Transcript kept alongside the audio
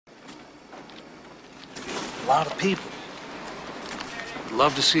lot of people would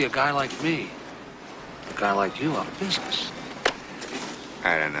love to see a guy like me, a guy like you, out of business.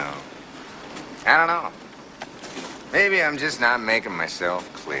 I don't know. Maybe I'm just not making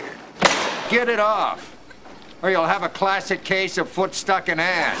myself clear. Get it off, or you'll have a classic case of foot stuck in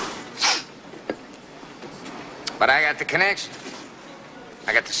ass. But I got the connection.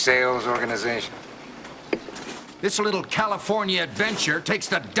 I got the sales organization. This little California adventure takes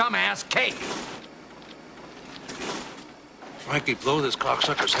the dumbass cake. Frankie, blow this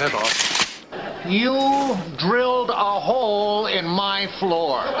cocksucker's head off. You drilled a hole in my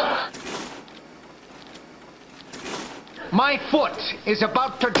floor. My foot is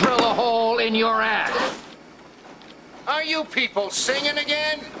about to drill a hole in your ass. Are you people singing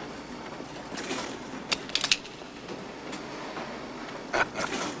again?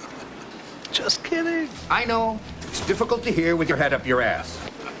 Just kidding. I know. It's difficult to hear with your head up your ass.